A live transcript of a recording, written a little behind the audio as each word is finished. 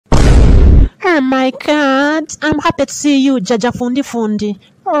Oh my God, I'm happy to see you, Jaja Fundi Fundi.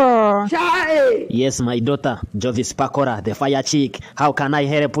 Oh. Chai! Yes, my daughter, Jovis Pakora, the fire chick. How can I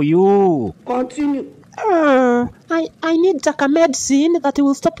help you? Continue. I need a medicine that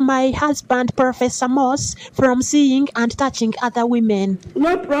will stop my husband, Professor Moss, from seeing and touching other women.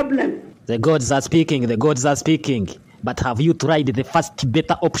 No problem. The gods are speaking, the gods are speaking. But have you tried the first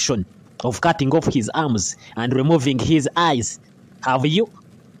better option of cutting off his arms and removing his eyes? Have you?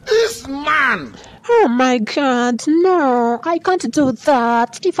 This man! Oh my God, no, I can't do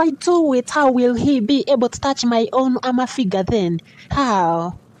that. If I do it, how will he be able to touch my own armor figure then?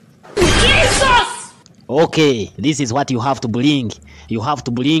 How? Jesus! Okay, this is what you have to bring. You have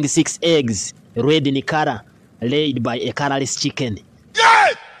to bring 6 eggs, red in color, laid by a colorless chicken. Yeah!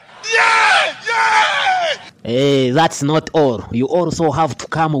 Yeah! Yeah! Hey, that's not all. You also have to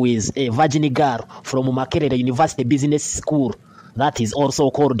come with a virgin girl from Makerere University Business School. That is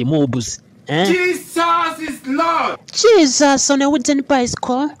also called Mobus. Jesus is Lord! Jesus on a wooden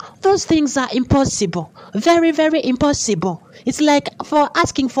bicycle? Those things are impossible. Very, very impossible. It's like for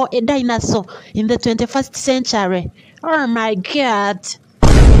asking for a dinosaur in the 21st century. Oh my God.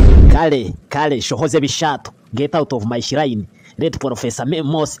 Kale, shohoze bishato. Get out of my shrine. Let Professor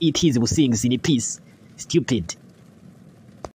Moss eat his things in peace. Stupid.